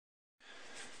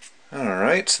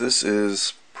Alright, this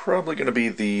is probably going to be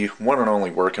the one and only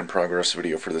work in progress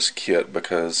video for this kit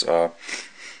because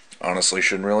honestly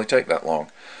shouldn't really take that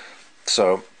long.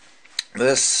 So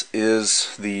this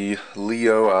is the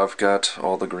Leo. I've got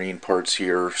all the green parts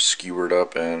here skewered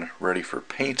up and ready for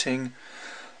painting.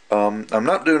 I'm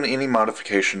not doing any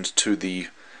modifications to the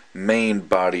main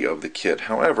body of the kit.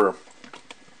 However,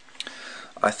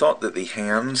 I thought that the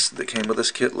hands that came with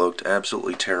this kit looked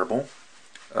absolutely terrible.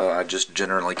 I just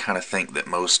generally kind of think that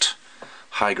most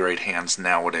high-grade hands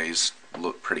nowadays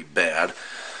look pretty bad,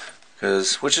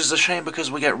 which is a shame because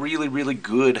we got really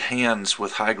good hands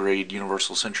with high-grade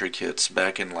Universal Century kits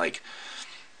back in like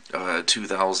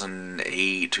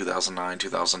 2008, 2009,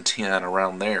 2010,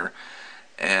 around there.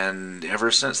 And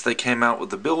ever since they came out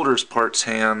with the builder's parts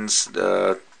hands,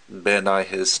 Bandai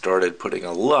has started putting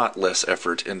a lot less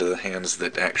effort into the hands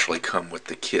that actually come with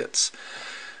the kits,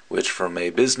 which from a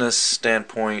business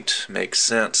standpoint makes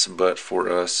sense, but for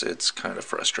us it's kind of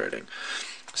frustrating.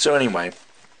 So anyway,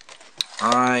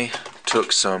 I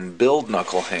took some build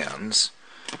knuckle hands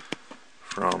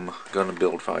from Gonna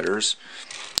Build Fighters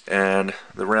and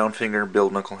the round finger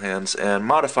build knuckle hands and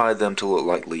modified them to look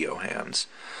like Leo hands.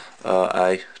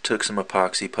 I took some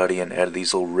epoxy putty and added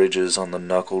these little ridges on the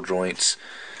knuckle joints,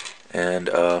 and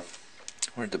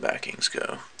where'd the backings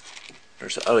go?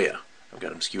 Oh yeah, I've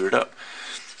got them skewered up.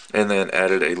 And then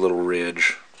added a little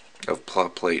ridge of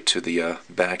plot plate to the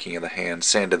backing of the hand,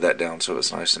 sanded that down so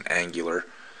it's nice and angular.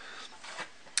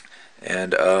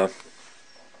 And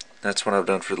that's what I've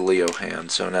done for the Leo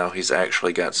hand. So now he's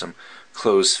actually got some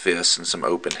closed fists and some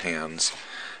open hands.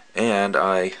 And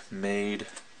I made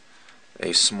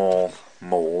a small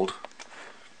mold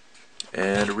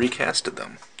and recasted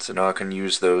them. So now I can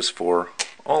use those for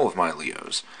all of my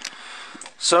Leos.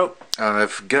 So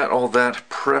I've got all that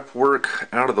prep work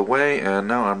out of the way, and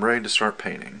now I'm ready to start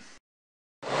painting.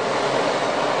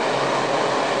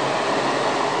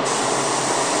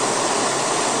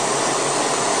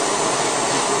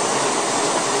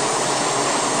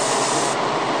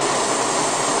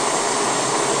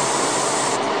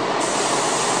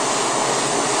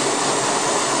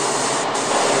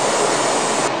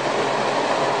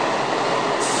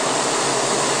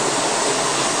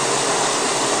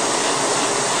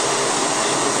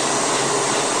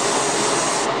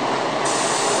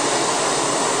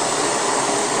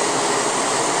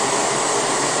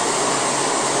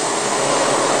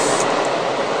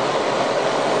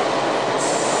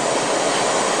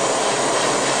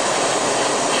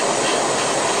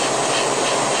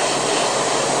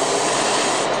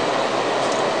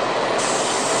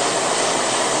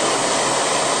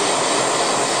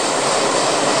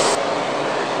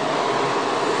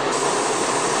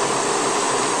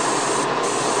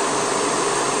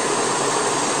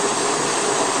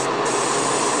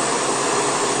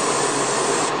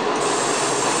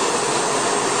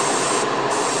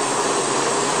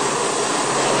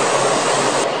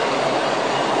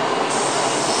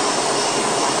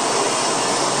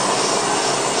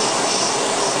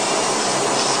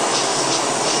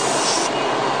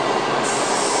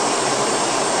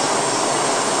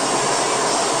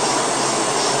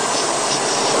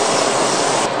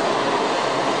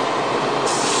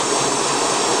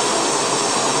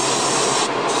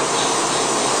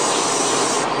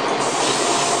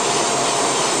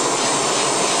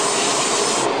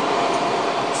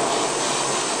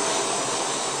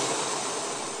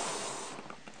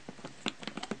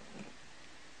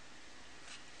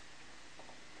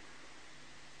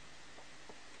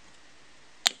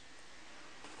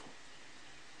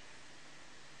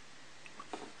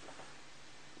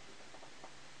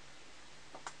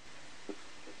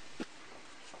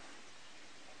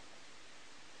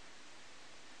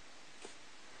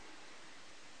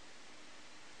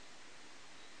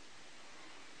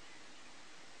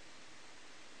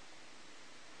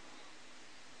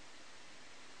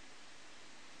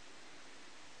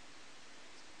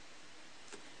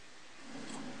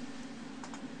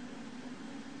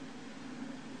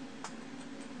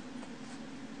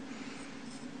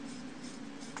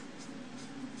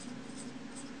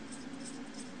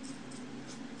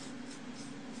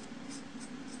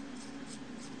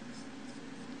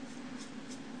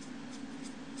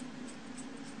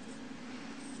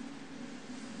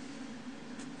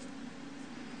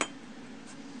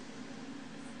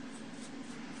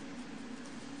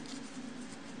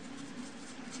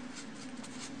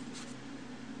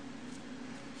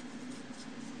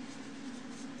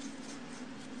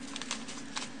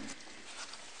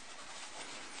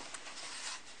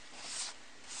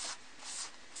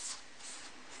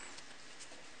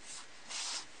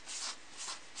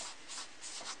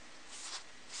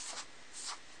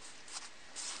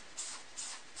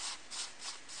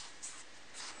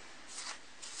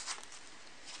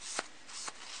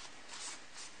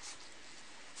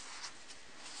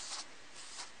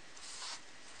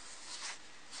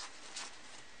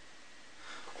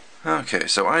 Okay,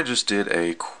 so I just did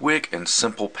a quick and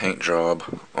simple paint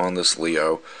job on this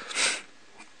Leo.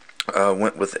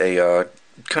 Went with a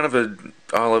kind of a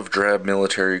olive drab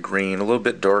military green, a little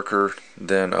bit darker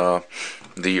than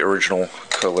the original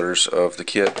colors of the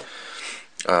kit.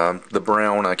 The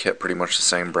brown, I kept pretty much the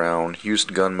same brown.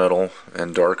 Used gunmetal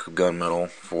and dark gunmetal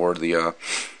for the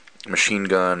machine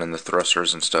gun and the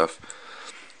thrusters and stuff.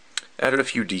 Added a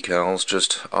few decals,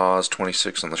 just Oz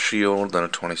 26 on the shield, then a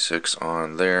 26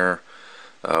 on there.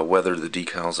 Weathered the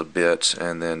decals a bit,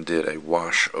 and then did a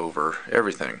wash over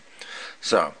everything.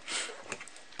 So,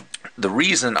 the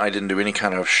reason I didn't do any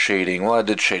kind of shading, well, I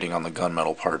did shading on the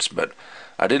gunmetal parts, but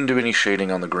I didn't do any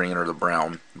shading on the green or the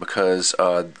brown, because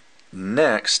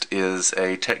next is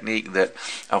a technique that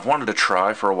I've wanted to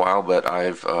try for a while, but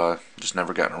I've just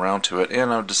never gotten around to it,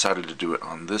 and I've decided to do it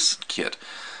on this kit.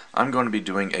 I'm going to be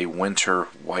doing a winter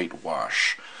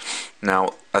whitewash.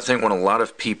 Now, I think when a lot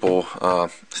of people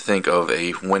think of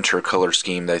a winter color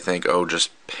scheme, they think, oh,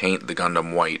 just paint the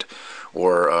Gundam white,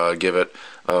 or give it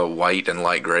white and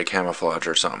light gray camouflage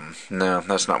or something. No,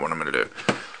 that's not what I'm going to do.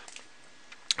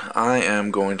 I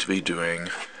am going to be doing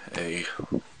a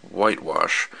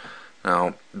whitewash.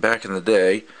 Now, back in the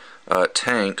day,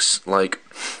 tanks, like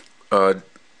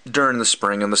during the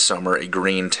spring and the summer, a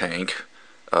green tank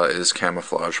is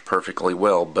camouflaged perfectly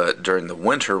well, but during the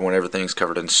winter, when everything's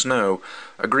covered in snow,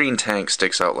 a green tank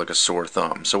sticks out like a sore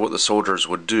thumb. So what the soldiers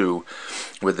would do,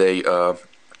 would they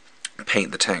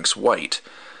paint the tanks white.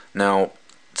 Now,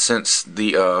 since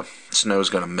the snow's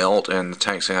going to melt and the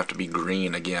tank's going to have to be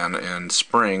green again in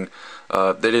spring,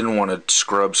 they didn't want to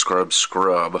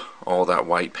scrub all that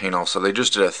white paint off, so they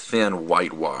just did a thin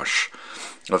whitewash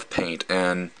of paint,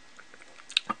 and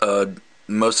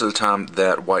most of the time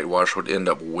that whitewash would end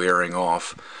up wearing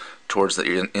off towards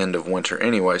the end of winter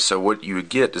anyway. So what you would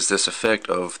get is this effect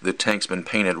of the tank's been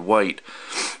painted white,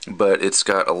 but it's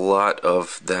got a lot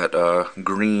of that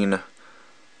green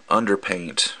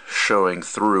underpaint showing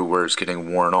through where it's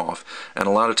getting worn off. And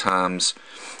a lot of times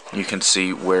you can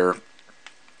see where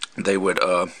they would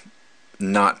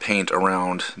not paint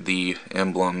around the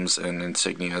emblems and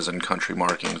insignias and country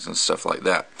markings and stuff like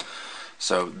that.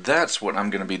 So that's what I'm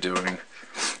going to be doing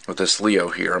with this Leo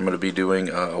here. I'm going to be doing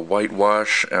a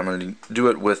whitewash. I'm going to do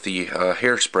it with the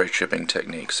hairspray chipping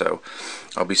technique. So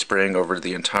I'll be spraying over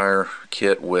the entire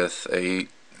kit with a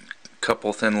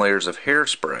couple thin layers of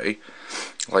hairspray,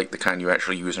 like the kind you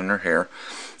actually use in your hair,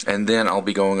 and then I'll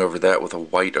be going over that with a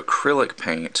white acrylic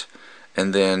paint,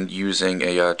 and then using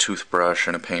a toothbrush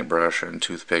and a paintbrush and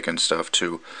toothpick and stuff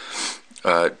to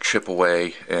chip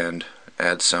away and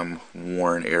add some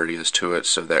worn areas to it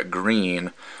so that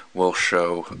green will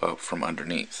show up from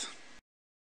underneath.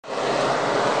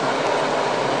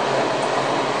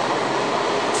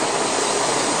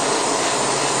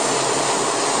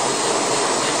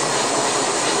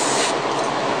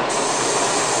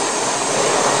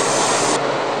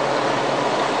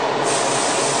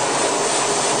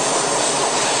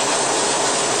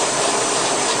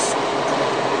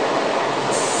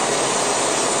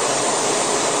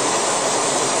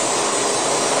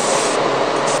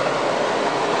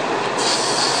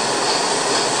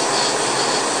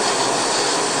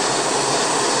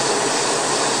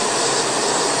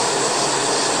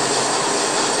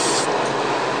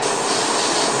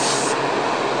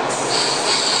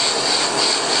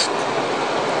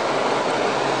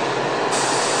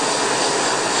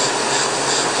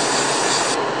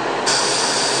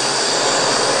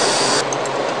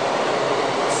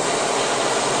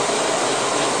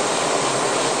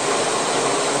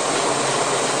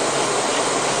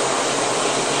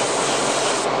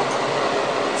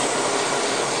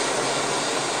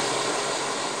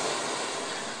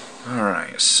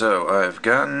 So I've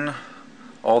gotten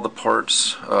all the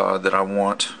parts that I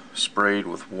want sprayed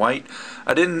with white.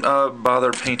 I didn't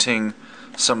bother painting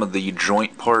some of the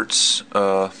joint parts.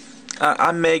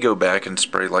 I may go back and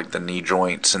spray like the knee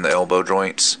joints and the elbow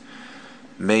joints.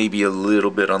 Maybe a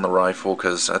little bit on the rifle,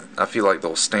 because I feel like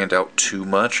they'll stand out too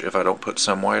much if I don't put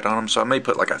some white on them. So I may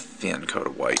put like a thin coat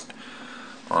of white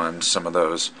on some of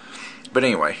those. But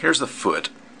anyway, here's the foot.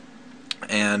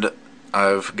 And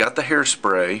I've got the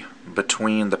hairspray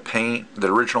between the paint,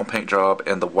 the original paint job,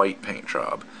 and the white paint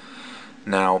job.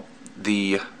 Now,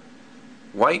 the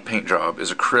white paint job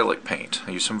is acrylic paint.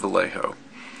 I use some Vallejo.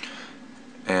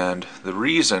 And the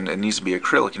reason it needs to be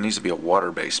acrylic, it needs to be a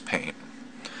water-based paint.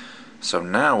 So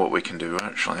now what we can do,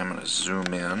 actually I'm going to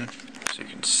zoom in so you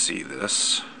can see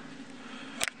this.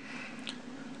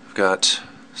 I've got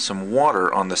some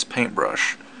water on this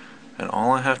paintbrush, and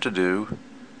all I have to do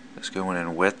is go in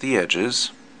and wet the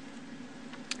edges,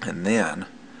 and then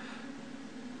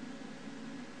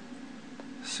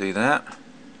See that?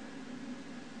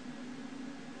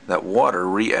 That water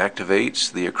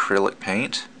reactivates the acrylic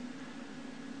paint,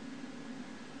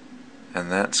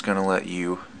 and that's going to let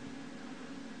you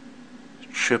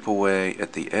chip away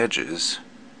at the edges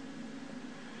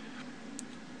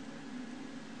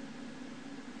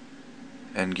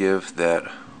and give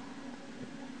that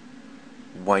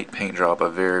white paint job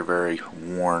a very, very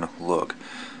worn look.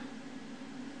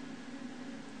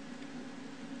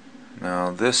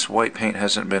 Now this white paint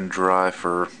hasn't been dry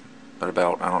for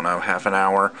about, I don't know, half an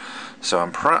hour, so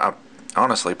I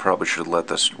honestly probably should let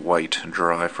this white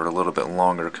dry for a little bit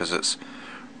longer because it's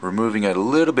removing it a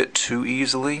little bit too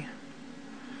easily,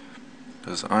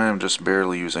 because I am just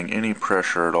barely using any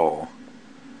pressure at all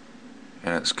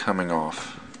and it's coming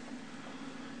off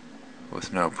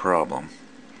with no problem.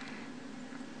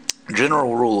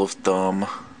 General rule of thumb,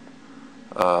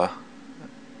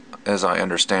 as I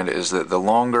understand it, is that the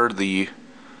longer the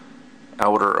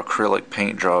outer acrylic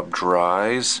paint job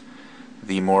dries,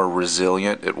 the more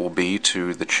resilient it will be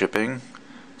to the chipping.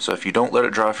 So if you don't let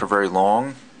it dry for very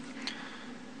long,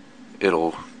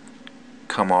 it'll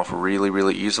come off really,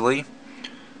 really easily.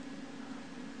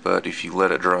 But if you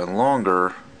let it dry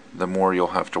longer, the more you'll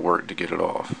have to work to get it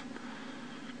off.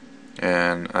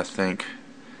 And I think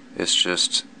it's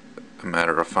just a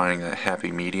matter of finding that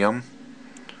happy medium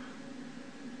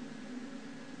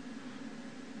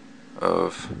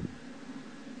of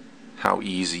how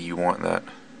easy you want that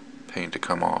paint to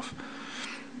come off.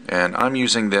 And I'm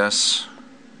using this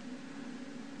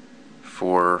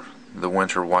for the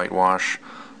winter whitewash.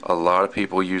 A lot of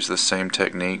people use the same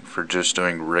technique for just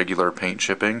doing regular paint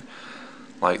chipping.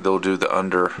 Like they'll do the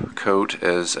undercoat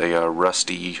as a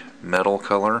rusty metal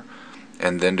color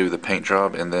and then do the paint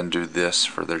job and then do this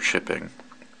for their chipping.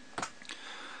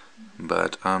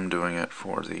 But I'm doing it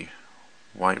for the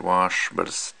whitewash, but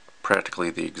it's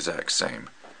practically the exact same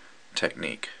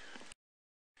technique.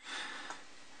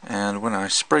 And when I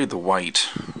sprayed the white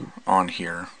on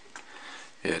here,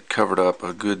 it covered up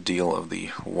a good deal of the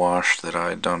wash that I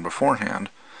had done beforehand.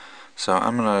 So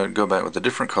I'm going to go back with a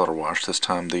different color wash, this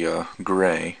time the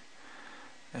gray,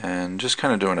 and just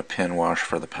kind of doing a pin wash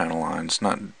for the panel lines,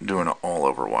 not doing an all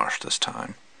over wash this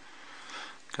time,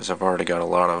 because I've already got a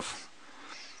lot of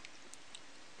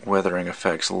weathering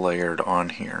effects layered on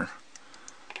here.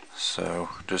 So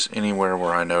just anywhere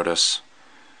where I notice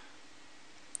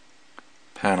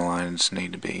panel lines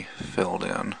need to be filled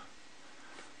in,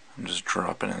 I'm just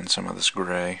dropping in some of this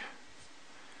gray.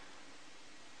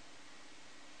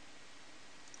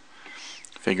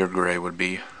 Figured gray would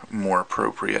be more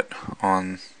appropriate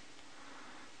on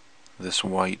this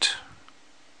white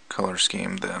color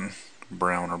scheme than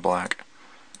brown or black.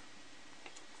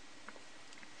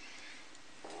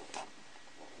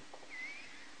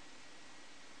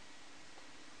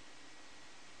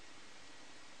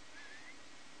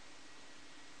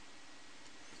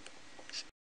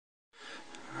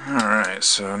 Alright,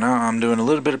 so now I'm doing a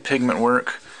little bit of pigment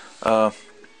work. I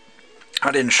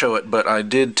didn't show it, but I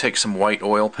did take some white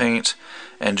oil paint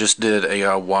and just did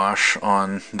a wash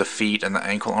on the feet and the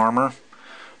ankle armor,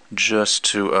 just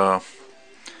to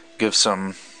give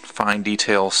some fine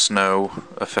detail snow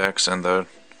effects and the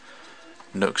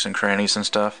nooks and crannies and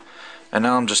stuff. And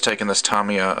now I'm just taking this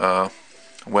Tamiya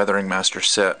Weathering Master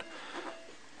set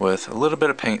with a little bit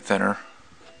of paint thinner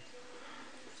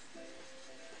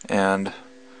and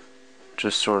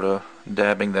just sort of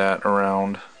dabbing that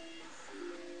around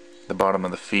the bottom of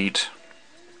the feet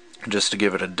just to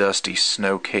give it a dusty,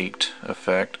 snow-caked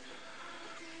effect.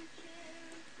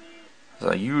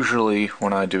 Usually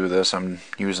when I do this I'm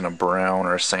using a brown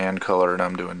or a sand color and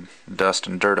I'm doing dust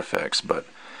and dirt effects, but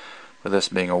with this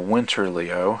being a winter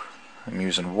Leo, I'm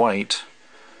using white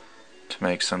to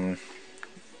make some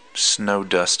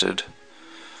snow-dusted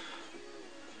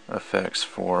effects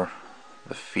for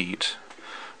the feet.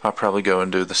 I'll probably go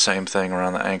and do the same thing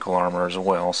around the ankle armor as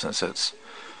well, since it's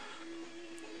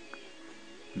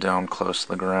down close to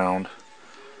the ground.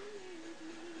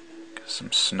 Get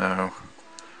some snow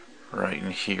right in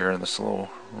here, this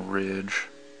little ridge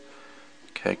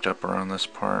caked up around this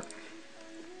part.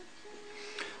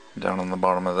 Down on the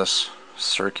bottom of this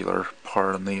circular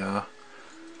part of the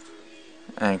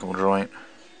ankle joint.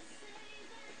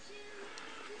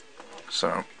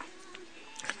 So,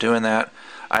 doing that.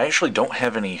 I actually don't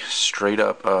have any straight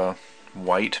up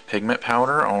white pigment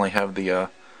powder. I only have the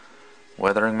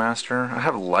Weathering Master. I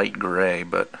have light gray,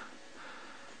 but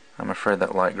I'm afraid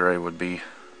that light gray would be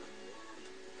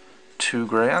too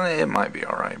gray. I mean, it might be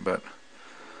alright, but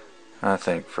I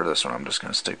think for this one I'm just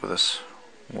going to stick with this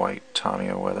white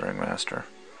Tamiya Weathering Master.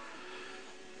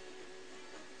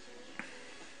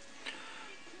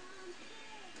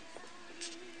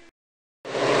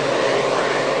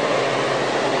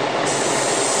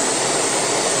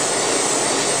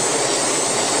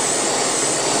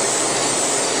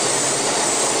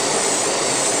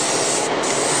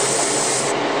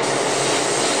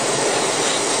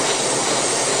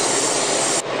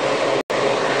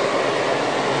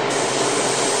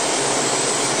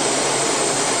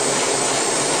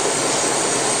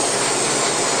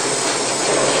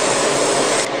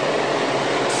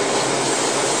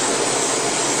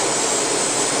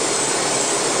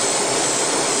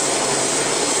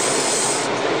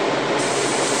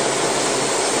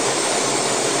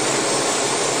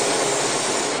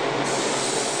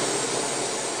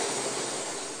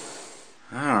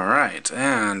 Alright,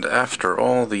 and after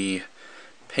all the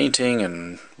painting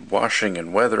and washing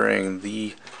and weathering,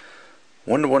 the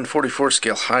 1:144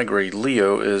 scale high-grade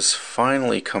Leo is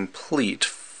finally complete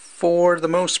for the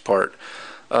most part.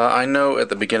 I know at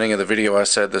the beginning of the video I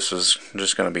said this was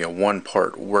just going to be a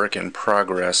one-part work in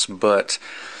progress, but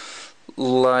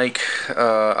like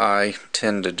I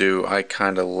tend to do, I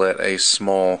kind of let a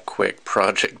small, quick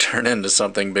project turn into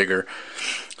something bigger.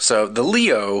 So the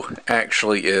Leo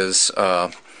actually is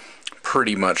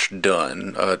pretty much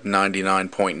done,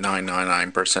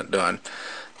 99.999% done.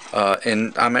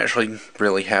 And I'm actually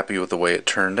really happy with the way it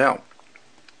turned out.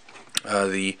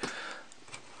 The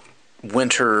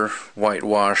winter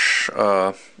whitewash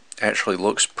actually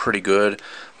looks pretty good.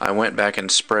 I went back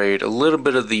and sprayed a little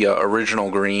bit of the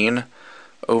original green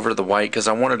over the white because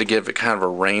I wanted to give it kind of a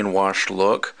rain washed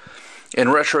look. In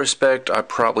retrospect, I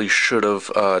probably should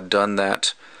have done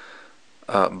that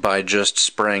by just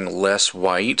spraying less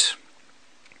white,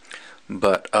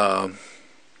 but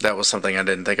that was something I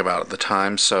didn't think about at the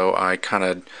time, so I kind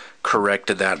of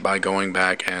corrected that by going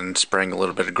back and spraying a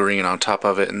little bit of green on top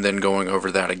of it and then going over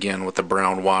that again with the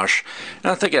brown wash,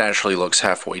 and I think it actually looks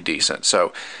halfway decent.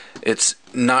 So it's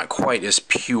not quite as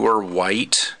pure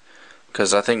white,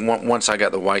 because I think once I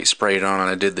got the white sprayed on and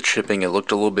I did the chipping, it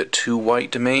looked a little bit too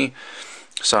white to me.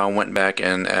 So I went back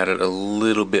and added a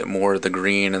little bit more of the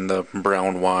green and the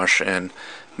brown wash and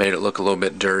made it look a little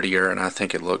bit dirtier, and I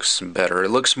think it looks better.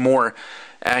 It looks more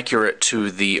accurate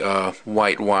to the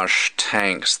whitewash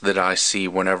tanks that I see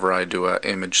whenever I do an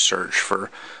image search for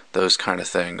those kind of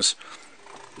things.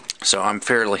 So I'm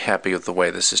fairly happy with the way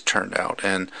this has turned out.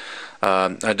 And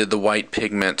I did the white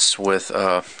pigments with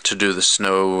to do the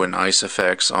snow and ice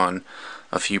effects on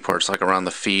a few parts, like around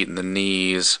the feet and the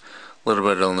knees, a little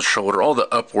bit on the shoulder, all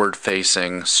the upward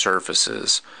facing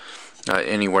surfaces,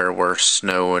 anywhere where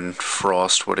snow and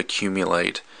frost would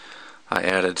accumulate. I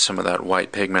added some of that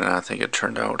white pigment, and I think it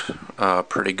turned out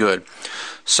pretty good.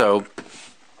 So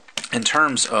in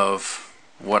terms of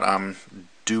what I'm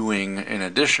doing in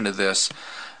addition to this,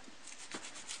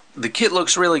 the kit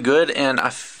looks really good, and I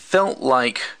felt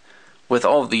like with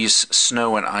all of these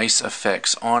snow and ice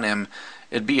effects on him,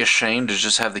 it'd be a shame to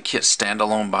just have the kit stand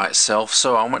alone by itself.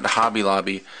 So I went to Hobby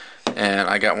Lobby and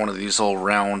I got one of these little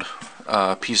round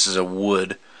pieces of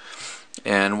wood,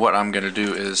 and what I'm going to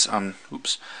do is I'm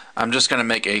just going to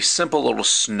make a simple little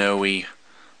snowy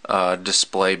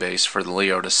display base for the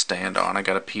Leo to stand on. I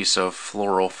got a piece of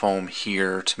floral foam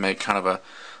here to make kind of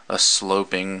a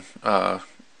sloping,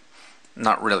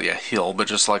 not really a hill, but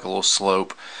just like a little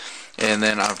slope. And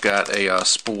then I've got a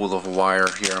spool of wire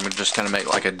here. I'm just going to make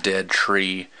like a dead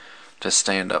tree to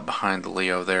stand up behind the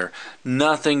Leo there.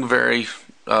 Nothing very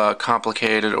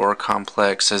complicated or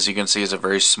complex. As you can see, it's a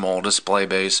very small display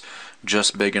base,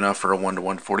 just big enough for a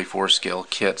 1:144 scale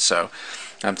kit. So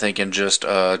I'm thinking just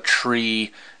a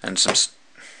tree and some,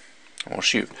 well,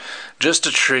 shoot, just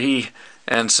a tree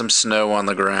and some snow on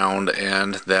the ground,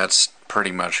 and that's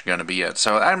pretty much going to be it.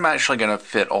 So I'm actually going to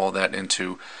fit all that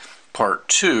into part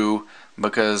 2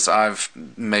 because I've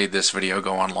made this video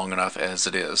go on long enough as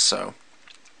it is. So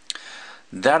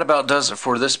that about does it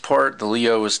for this part. The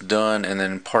Leo is done, and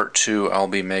then in part 2 I'll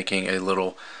be making a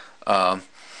little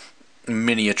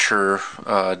miniature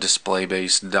display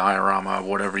base diorama,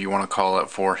 whatever you want to call it,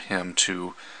 for him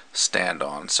to stand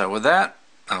on. So with that,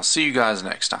 I'll see you guys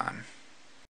next time.